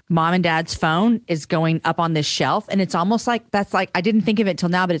 look, mom and dad's phone is going up on this shelf. And it's almost like, I didn't think of it till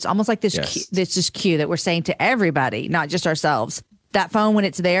now, but it's almost like this, this cue that we're saying to everybody, not just ourselves. That phone, when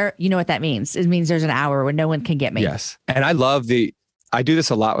it's there, you know what that means? It means there's an hour where no one can get me. Yes. And I do this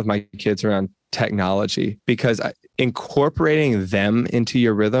a lot with my kids around technology because incorporating them into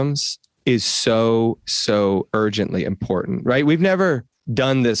your rhythms is so, so urgently important, right? We've never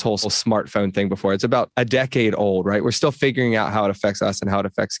done this whole smartphone thing before. It's about a decade old, right? We're still figuring out how it affects us and how it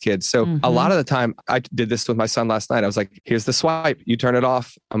affects kids. So a lot of the time, I did this with my son last night. I was like, here's the swipe. You turn it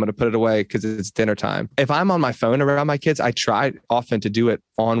off. I'm going to put it away because it's dinner time. If I'm on my phone around my kids, I try often to do it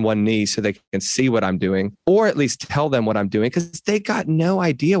on one knee so they can see what I'm doing, or at least tell them what I'm doing, because they got no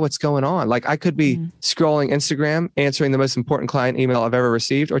idea what's going on. Like I could be scrolling Instagram, answering the most important client email I've ever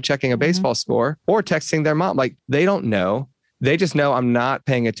received, or checking a baseball score, or texting their mom. Like they don't know. They just know I'm not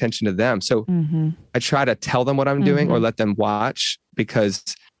paying attention to them. So I try to tell them what I'm doing or let them watch, because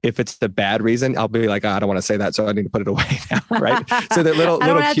if it's the bad reason, I'll be like, I don't want to say that, so I need to put it away now, right? So that little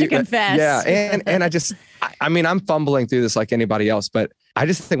have cute, to confess. Yeah, and I'm fumbling through this like anybody else, but I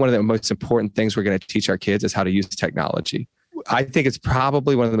just think one of the most important things we're going to teach our kids is how to use technology. I think it's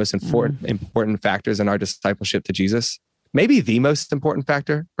probably one of the most important factors in our discipleship to Jesus. Maybe the most important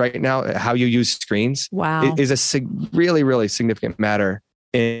factor right now, how you use screens, is a really, really significant matter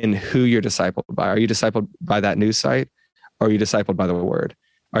in who you're discipled by. Are you discipled by that news site? Or are you discipled by the word?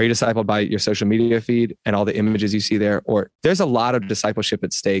 Are you discipled by your social media feed and all the images you see there? Or there's a lot of discipleship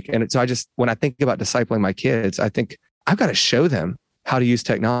at stake. And so when I think about discipling my kids, I think I've got to show them how to use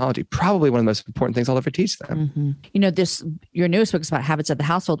technology. Probably one of the most important things I'll ever teach them. Your newest book is about habits of the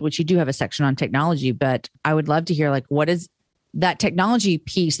household, which you do have a section on technology, but I would love to hear what is that technology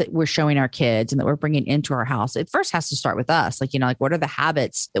piece that we're showing our kids and that we're bringing into our house. It first has to start with us. What are the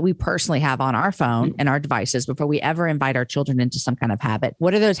habits that we personally have on our phone and our devices before we ever invite our children into some kind of habit?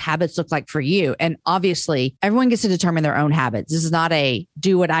 What do those habits look like for you? And obviously everyone gets to determine their own habits. This is not a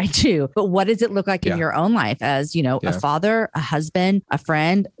do what I do, but what does it look like in your own life as, a father, a husband, a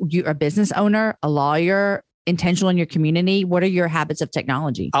friend, a business owner, a lawyer, intentional in your community? What are your habits of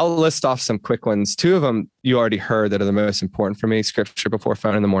technology? I'll list off some quick ones. Two of them you already heard that are the most important for me: scripture before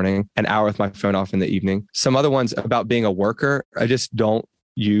phone in the morning, an hour with my phone off in the evening. Some other ones about being a worker. I just don't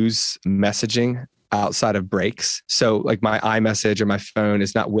use messaging outside of breaks. So like my iMessage or my phone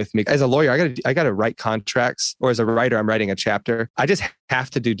is not with me. As a lawyer, I got to write contracts, or as a writer, I'm writing a chapter. I just have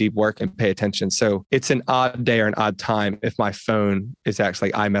to do deep work and pay attention. So it's an odd day or an odd time if my phone is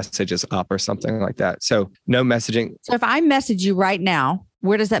actually iMessage is up or something like that. So no messaging. So if I message you right now,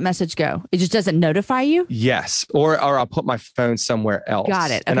 where does that message go? It just doesn't notify you? Yes. Or I'll put my phone somewhere else.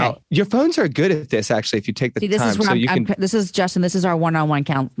 Got it. Okay. And your phones are good at this, actually, if you take the time. This is Justin. This is our one-on-one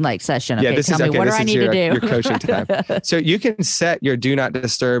session. Okay, yeah, this tell me, what do I need to do? Your coaching time. So you can set your do not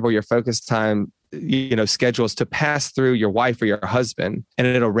disturb or your focus time, schedules to pass through your wife or your husband, and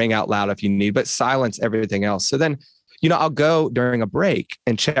it'll ring out loud if you need, but silence everything else. So then, I'll go during a break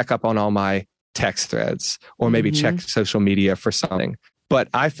and check up on all my text threads, or maybe check social media for something. But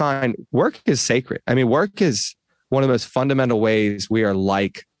I find work is sacred. I mean, work is one of the most fundamental ways we are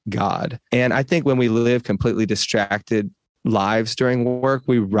like God. And I think when we live completely distracted lives during work,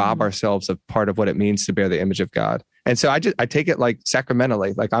 we rob ourselves of part of what it means to bear the image of God. And so I take it like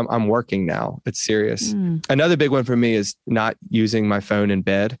sacramentally, like I'm working now. It's serious. Another big one for me is not using my phone in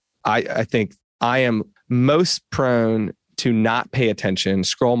bed. I think I am most prone to not pay attention,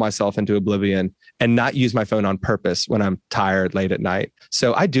 scroll myself into oblivion, and not use my phone on purpose when I'm tired late at night.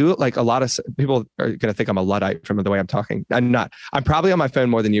 So I do like a lot of people are going to think I'm a Luddite from the way I'm talking. I'm not. I'm probably on my phone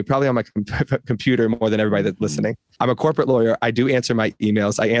more than you, probably on my computer more than everybody that's listening. I'm a corporate lawyer. I do answer my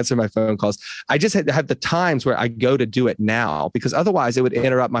emails. I answer my phone calls. I just have the times where I go to do it now because otherwise it would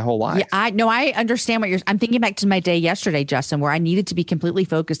interrupt my whole life. Yeah, I understand what I'm thinking back to my day yesterday, Justin, where I needed to be completely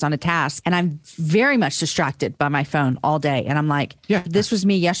focused on a task and I'm very much distracted by my phone all day. And I'm like, this was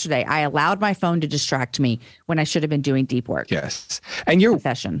me yesterday. I allowed my phone to distract me when I should have been doing deep work. Yes. And you're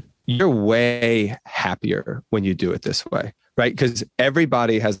way happier when you do it this way, right? Because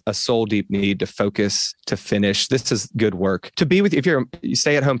everybody has a soul deep need to focus, to finish. This is good work. To be with, if you're a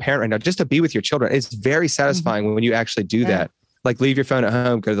stay-at-home parent right now, just to be with your children, it's very satisfying when you actually do that. Like leave your phone at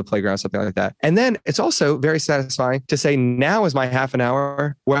home, go to the playground, something like that. And then it's also very satisfying to say, now is my half an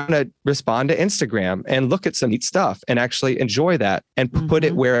hour where I'm going to respond to Instagram and look at some neat stuff and actually enjoy that and put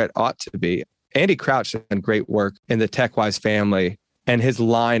it where it ought to be. Andy Crouch has done great work in the TechWise family, and his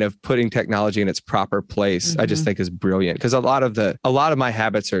line of putting technology in its proper place, I just think is brilliant because a lot of my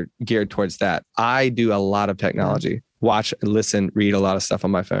habits are geared towards that. I do a lot of technology. Watch, listen, read a lot of stuff on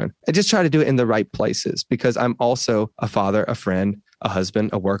my phone. I just try to do it in the right places because I'm also a father, a friend, a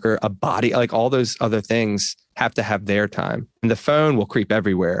husband, a worker, a body, like all those other things have to have their time. And the phone will creep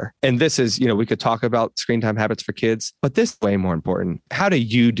everywhere. And this is, we could talk about screen time habits for kids, but this is way more important. How do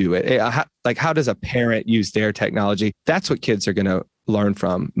you do it? How does a parent use their technology? That's what kids are going to learn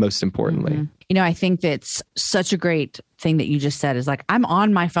from most importantly. I think that's such a great thing that you just said is like, I'm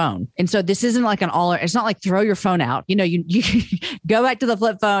on my phone. And so this isn't like it's not like throw your phone out. You go back to the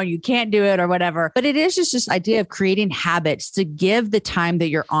flip phone, you can't do it or whatever. But it is just this idea of creating habits to give the time that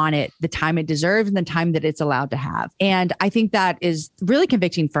you're on it, the time it deserves and the time that it's allowed to have. And I think that is really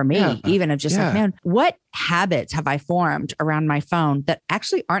convicting for me, even of just like, man, what habits have I formed around my phone that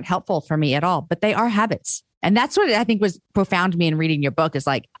actually aren't helpful for me at all, but they are habits. And that's what I think was profound to me in reading your book is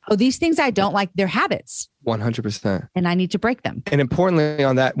like, oh, these things I don't like, they're habits. 100%. And I need to break them. And importantly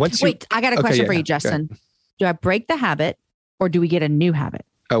on that, Wait, I got a question for you, Justin. Do I break the habit or do we get a new habit?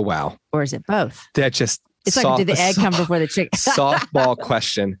 Oh, wow. Or is it both? That just... It's like, did the egg come before the chicken? Softball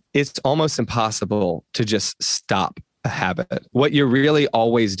question. It's almost impossible to just stop a habit. What you're really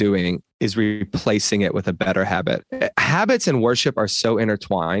always doing is replacing it with a better habit. Habits and worship are so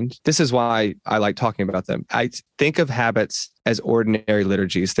intertwined. This is why I like talking about them. I think of habits as ordinary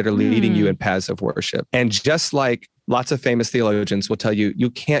liturgies that are leading you in paths of worship. And just like lots of famous theologians will tell you,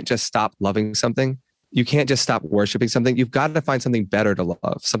 you can't just stop loving something. You can't just stop worshiping something. You've got to find something better to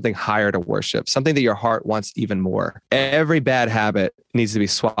love, something higher to worship, something that your heart wants even more. Every bad habit needs to be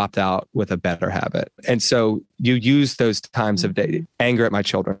swapped out with a better habit. And so you use those times of day. Anger at my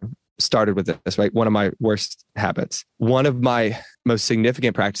children started with this, right? One of my worst habits. One of my most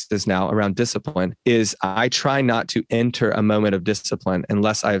significant practices now around discipline is I try not to enter a moment of discipline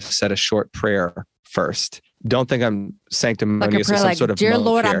unless I've said a short prayer first. Don't think I'm sanctimonious or some sort of dear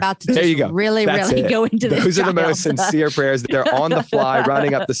Lord, here. I'm about to really go into this. Those are the most sincere prayers. They're on the fly,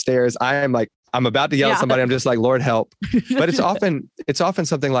 running up the stairs. I'm about to yell at somebody. I'm just like, Lord, help. But it's often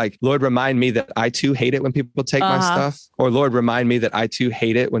something like, Lord, remind me that I too hate it when people take my stuff. Or Lord, remind me that I too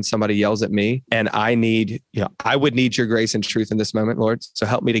hate it when somebody yells at me. And I would need your grace and truth in this moment, Lord. So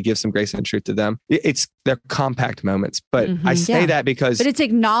help me to give some grace and truth to them. They're compact moments. But I say that because... But it's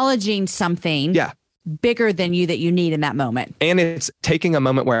acknowledging something bigger than you that you need in that moment. And it's taking a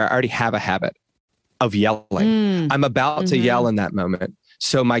moment where I already have a habit of yelling. I'm about to yell in that moment.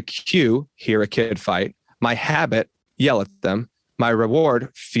 So my cue, hear a kid fight, my habit, yell at them, my reward,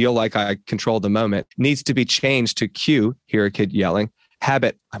 feel like I control the moment, needs to be changed to cue, hear a kid yelling,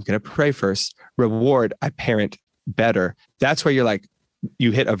 habit, I'm going to pray first, reward, I parent better. That's where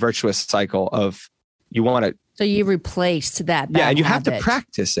you hit a virtuous cycle of you want to. So you replaced that. And you have to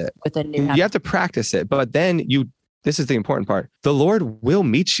practice it. With a new habit. You have to practice it, but then this is the important part. The Lord will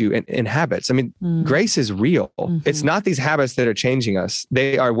meet you in habits. I mean, grace is real. It's not these habits that are changing us.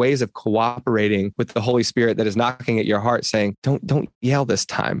 They are ways of cooperating with the Holy Spirit that is knocking at your heart saying, don't yell this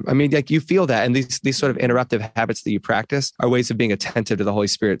time. I mean, like you feel that. And these sort of interruptive habits that you practice are ways of being attentive to the Holy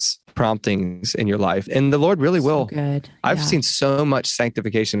Spirit's promptings in your life. And the Lord really will. Good. I've seen so much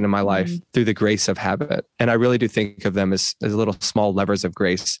sanctification in my life through the grace of habit. And I really do think of them as little small levers of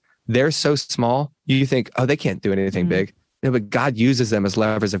grace. They're so small, you think, oh, they can't do anything big. No, but God uses them as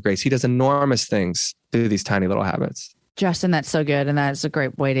levers of grace. He does enormous things through these tiny little habits. Justin, that's so good. And that's a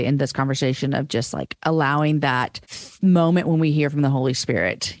great way to end this conversation of just like allowing that moment when we hear from the Holy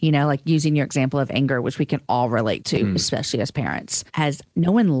Spirit, you know, like using your example of anger, which we can all relate to, especially as parents, as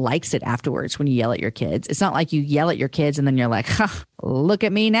no one likes it afterwards when you yell at your kids. It's not like you yell at your kids and then you're like, look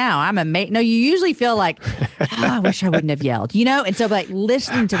at me now. I'm a mate. No, you usually feel like, I wish I wouldn't have yelled, you know? And so like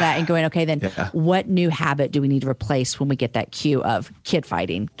listening to that and going, okay, then what new habit do we need to replace when we get that cue of kid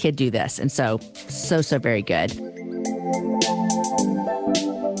fighting, kid do this? And so very good.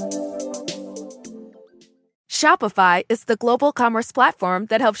 Shopify is the global commerce platform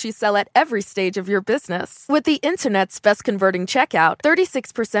that helps you sell at every stage of your business. With the internet's best converting checkout,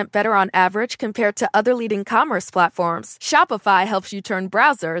 36% better on average compared to other leading commerce platforms, Shopify helps you turn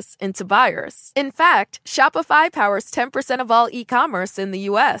browsers into buyers. In fact, Shopify powers 10% of all e-commerce in the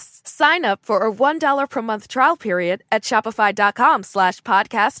U.S. Sign up for a $1 per month trial period at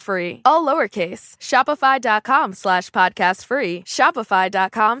shopify.com/podcastfree. All lowercase, shopify.com/podcastfree,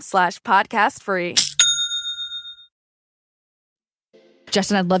 shopify.com/podcastfree.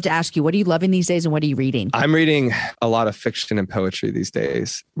 Justin, I'd love to ask you, what are you loving these days and what are you reading? I'm reading a lot of fiction and poetry these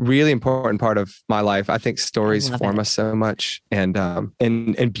days. Really important part of my life. I think stories form us so much, and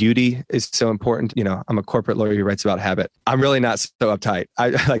beauty is so important. You know, I'm a corporate lawyer who writes about habit. I'm really not so uptight.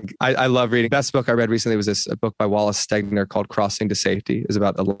 I love reading. Best book I read recently was a book by Wallace Stegner called Crossing to Safety. It's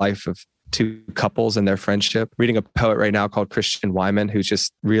about the life of two couples and their friendship. Reading a poet right now called Christian Wyman, who's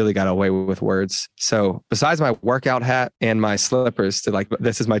just really got away with words. So besides my workout hat and my slippers to like,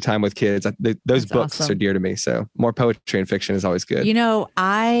 this is my time with kids, those books are dear to me. So more poetry and fiction is always good. You know,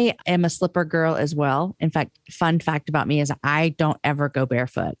 I am a slipper girl as well. In fact, fun fact about me is I don't ever go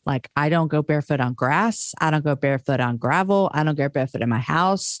barefoot. Like I don't go barefoot on grass. I don't go barefoot on gravel. I don't go barefoot in my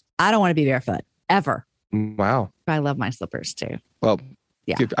house. I don't want to be barefoot ever. Wow. But I love my slippers too. Well,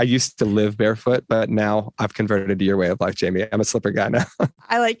 yeah. I used to live barefoot, but now I've converted to your way of life, Jamie. I'm a slipper guy now.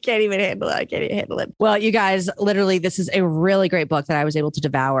 I can't even handle it. Well, you guys, literally, this is a really great book that I was able to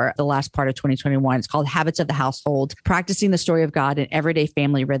devour the last part of 2021. It's called Habits of the Household, Practicing the Story of God in Everyday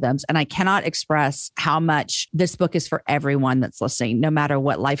Family Rhythms. And I cannot express how much this book is for everyone that's listening, no matter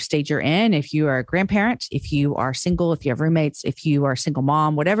what life stage you're in. If you are a grandparent, if you are single, if you have roommates, if you are a single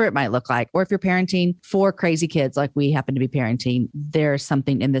mom, whatever it might look like, or if you're parenting 4 crazy kids like we happen to be parenting, there's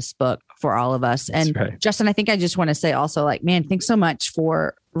something in this book for all of us. And right. Justin, I think I just want to say also like, man, thanks so much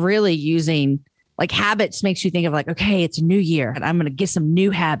for really using like habits makes you think of like, okay, it's a new year and I'm going to get some new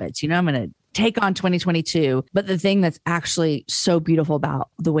habits. You know, I'm going to take on 2022. But the thing that's actually so beautiful about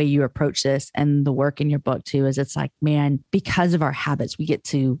the way you approach this and the work in your book too, is it's like, man, because of our habits, we get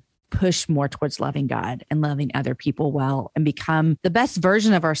to push more towards loving God and loving other people well and become the best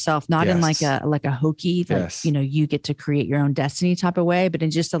version of ourselves, not in like a hokey, like, you know, you get to create your own destiny type of way, but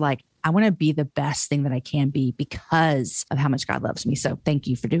in just a like, I want to be the best thing that I can be because of how much God loves me. So thank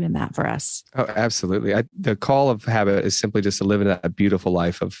you for doing that for us. Oh, absolutely. The call of habit is simply just to live in that beautiful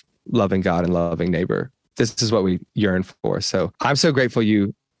life of loving God and loving neighbor. This is what we yearn for. So I'm so grateful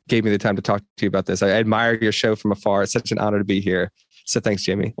you gave me the time to talk to you about this. I admire your show from afar. It's such an honor to be here. So thanks,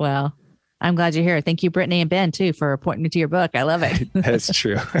 Jamie. Well, I'm glad you're here. Thank you, Brittany and Ben, too, for pointing me to your book. I love it. That's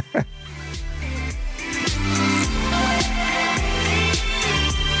true.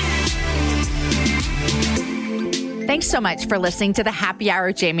 Thanks so much for listening to the Happy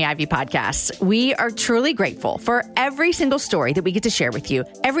Hour Jamie Ivey podcast. We are truly grateful for every single story that we get to share with you,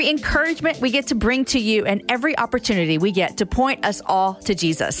 every encouragement we get to bring to you, and every opportunity we get to point us all to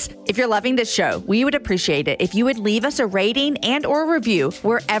Jesus. If you're loving this show, we would appreciate it if you would leave us a rating and or review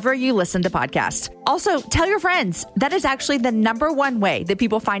wherever you listen to podcasts. Also, tell your friends. That is actually the #1 way that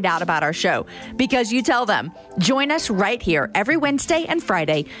people find out about our show, because you tell them. Join us right here every Wednesday and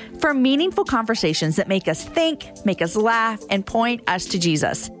Friday for meaningful conversations that make us think, make us laugh, and point us to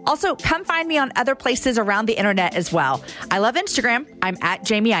Jesus. Also, come find me on other places around the internet as well. I love Instagram. I'm at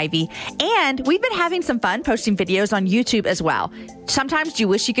Jamie Ivey. And we've been having some fun posting videos on YouTube as well. Sometimes you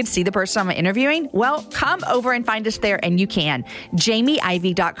wish you could see the person I'm interviewing? Well, come over and find us there, and you can.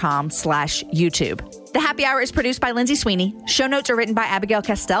 jamieivey.com/YouTube. The Happy Hour is produced by Lindsay Sweeney. Show notes are written by Abigail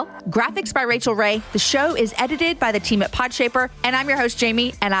Castell. Graphics by Rachel Ray. The show is edited by the team at Podshaper. And I'm your host,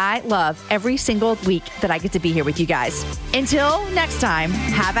 Jamie, and I love every single week that I get to be here with you guys. Until next time,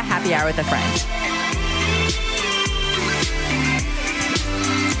 have a happy hour with a friend.